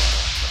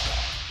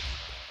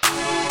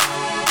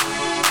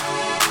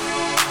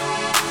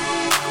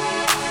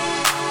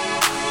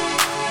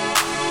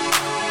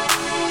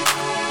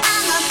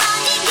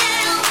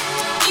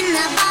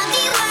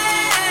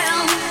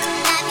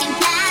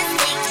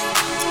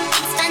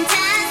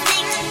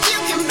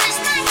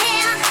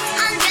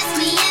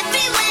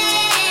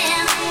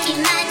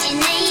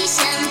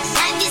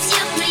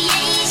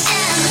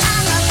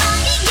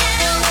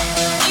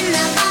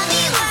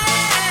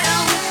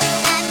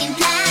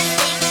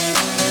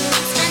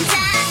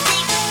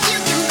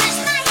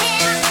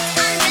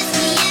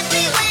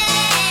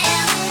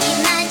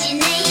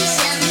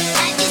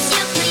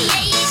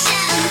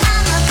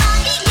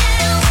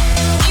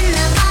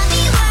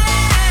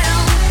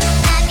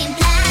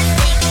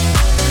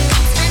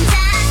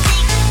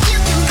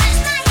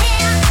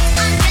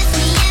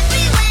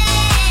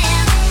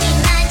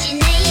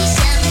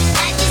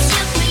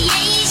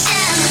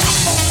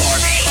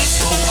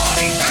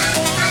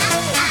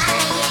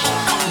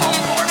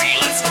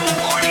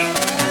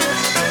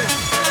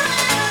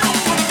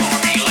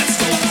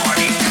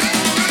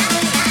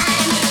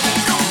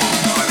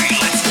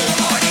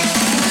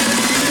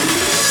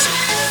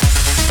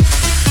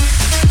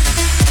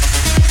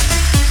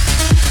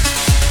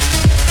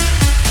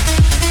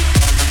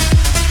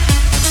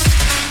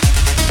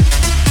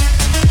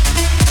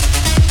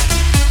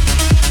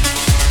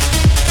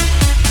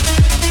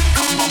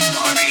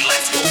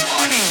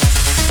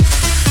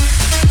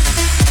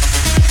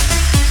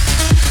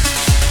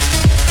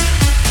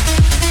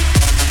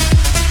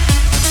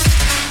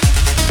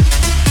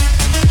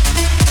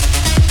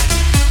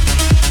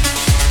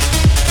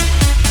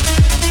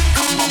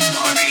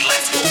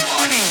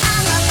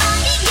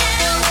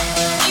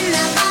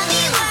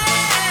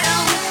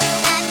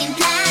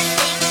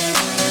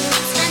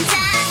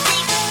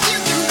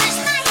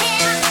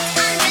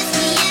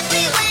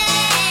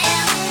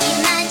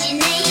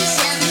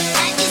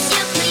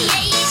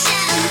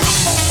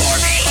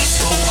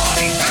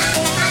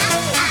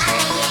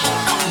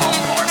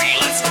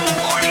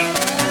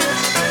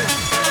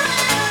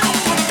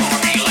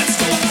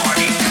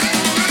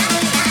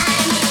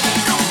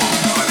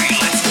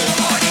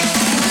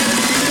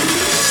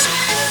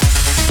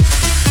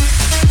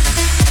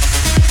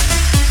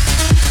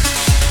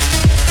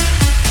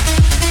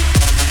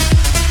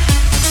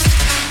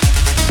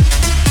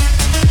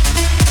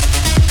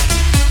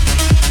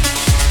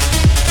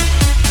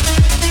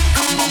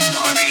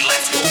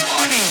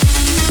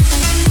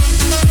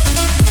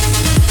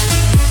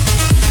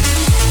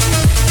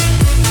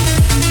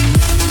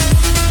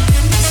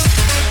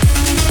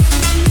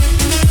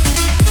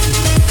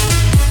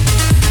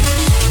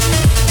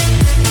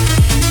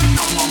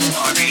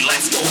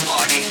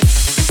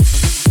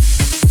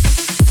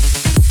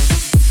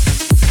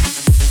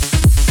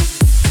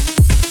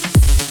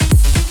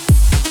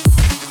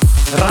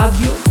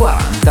 Radio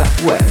 40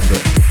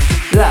 Web,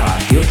 la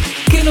radio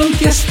che non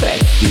ti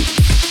aspetti.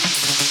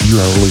 You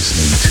are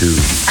listening to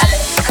Alla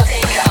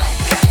discoteca.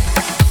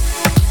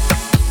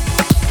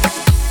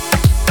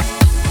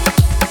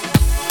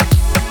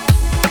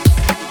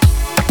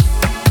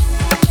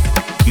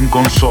 In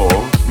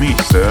console,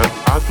 Mr.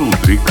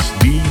 Atudryx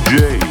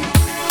DJ.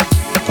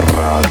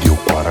 Radio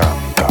 40.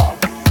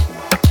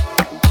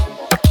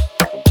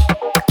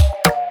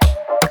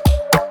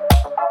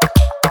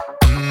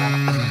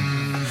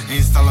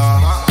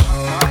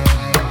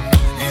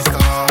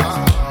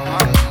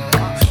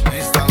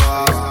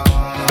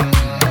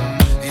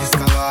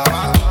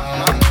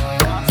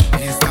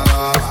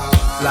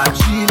 La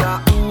G,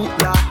 la U,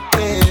 la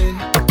E.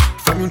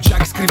 Fammi un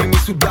check, scrivimi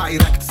su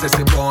direct se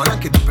sei buona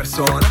anche di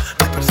persona.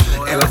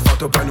 E la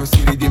foto poi non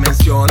si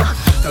ridimensiona.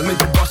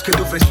 Talmente boss che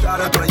dovrei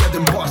stare a Praia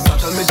d'Embossa.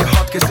 Talmente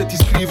hot che se ti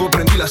scrivo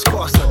prendi la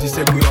scossa. Ti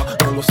seguirò,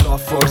 non lo so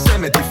forse.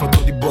 Metti foto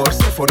di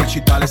borse, fuori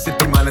città le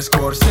settimane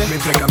scorse.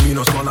 Mentre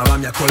cammino suona la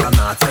mia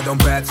collanazza. Ed è un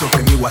pezzo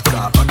che mi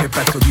whatsappa, che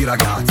pezzo di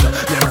ragazza.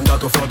 Mi hai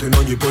mandato foto in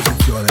ogni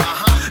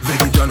posizione.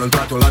 Vedi già ho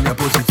inoltrato la mia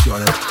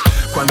posizione.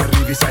 Quando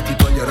arrivi sai ti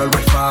toglierò il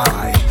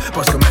wifi.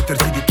 Posso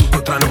metterti di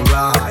tutto tranne un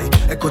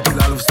like. Eccoti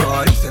la love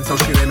story, senza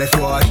uscire mai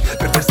fuori.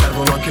 Per te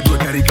servono anche due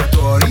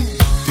caricatori.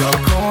 Ti ho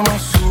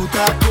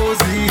conosciuta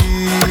così,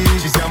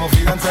 ci siamo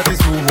fidanzati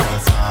su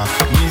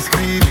WhatsApp. Mi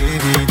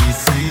scrivevi di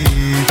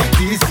sì,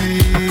 di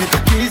sì,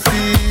 di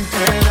sì.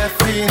 Ed è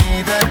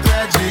finita in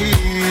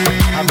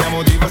 3G.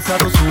 Abbiamo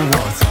divorziato su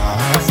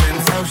WhatsApp,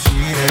 senza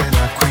uscire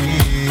da qui.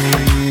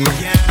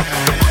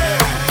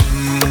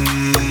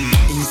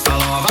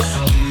 Instalava,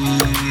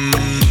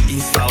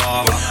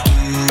 instalava,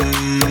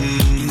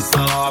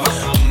 instalava,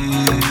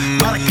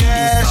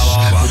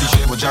 Marrakesh, lo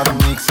dicevo già da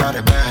Mixa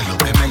bello,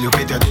 è meglio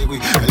che ti adegui,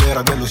 è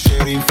l'era dello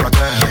sharing,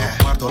 fratello.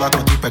 Guardo la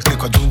tua tipa e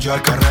clicco aggiungi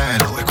al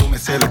carrello. È come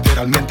se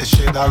letteralmente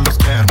sceda allo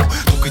schermo.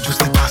 Tocca i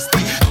giusti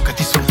tasti,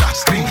 toccati sul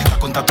touchscreen. Da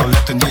contatto a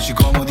letto in 10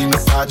 comodi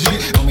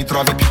messaggi. Non mi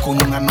trovi più con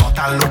una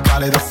nota al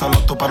locale. Da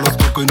salotto parlo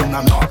sporco in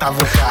una nota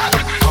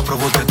vocale. Apro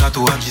volte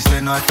tatuaggi se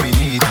no è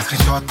finita.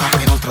 Screenshot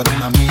inoltre ad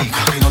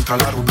un'amica, inoltre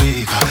alla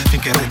rubrica.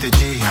 Finché rete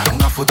gira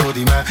una foto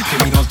di me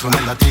che mi inoltro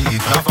nella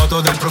tipa. La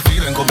foto del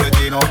profilo in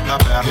completino, la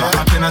perla.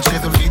 Appena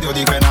acceso il video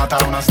di che è nata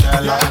una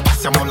stella.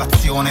 Passiamo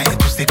all'azione e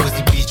tu stai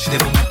così bitch.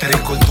 Devo mettere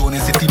il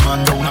coldone se ti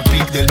mando una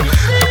pic del mio.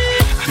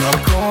 Ti ho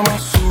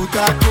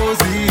conosciuta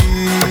così,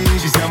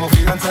 ci siamo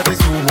fidanzati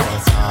su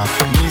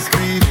WhatsApp. Mi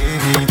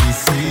scrivevi di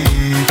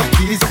sì,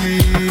 di sì,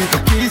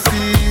 di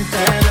sì.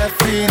 Ed è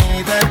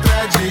finita in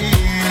 3G.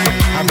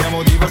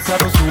 Abbiamo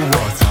divorziato su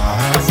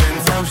WhatsApp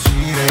senza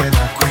uscire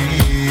da qui.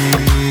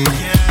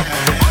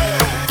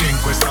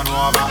 In questa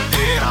nuova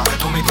era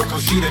non mi tocca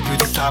uscire più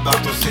di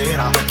sabato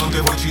sera. Non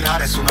devo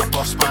girare su una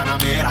post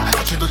panamera.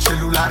 Accendo il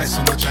cellulare,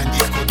 sono già in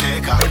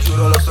discoteca. E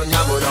giuro lo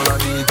sognavo da una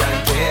vita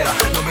intera.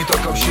 Non mi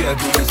tocca uscire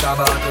più di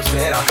sabato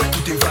sera.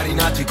 Tutti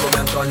infarinati come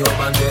Antonio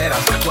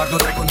Banderas. Guardo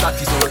tra i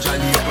contatti, sono già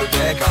in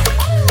discoteca.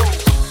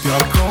 Ti ho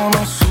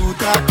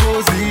conosciuta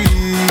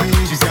così,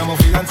 ci siamo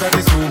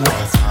fidanzati su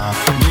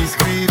WhatsApp. Mi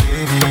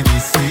scrivevi di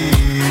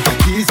sì,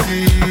 di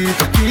sì,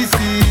 di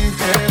sì.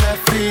 Ed è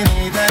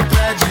finita in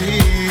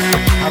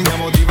 3G.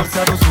 Abbiamo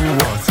divorziato su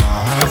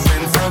WhatsApp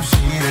senza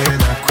uscire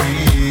da qui.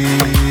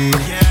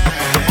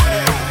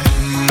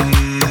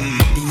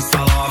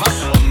 Instalava,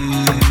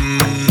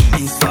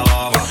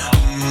 instalava,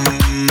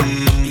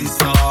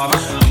 instalava,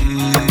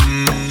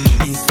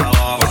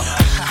 instalava.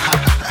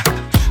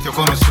 Ti ho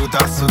conosciuta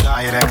su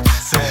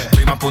Direct,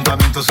 primo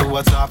appuntamento su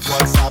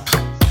WhatsApp,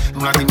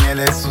 luna di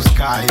miele su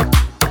Skype.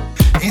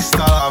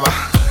 Installava,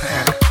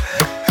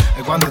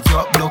 e quando ti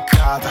ho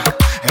bloccata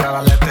era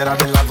la lettera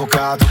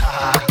dell'avvocato.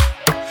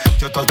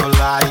 Ti ho tolto il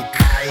like,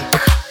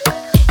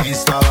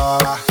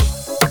 installava.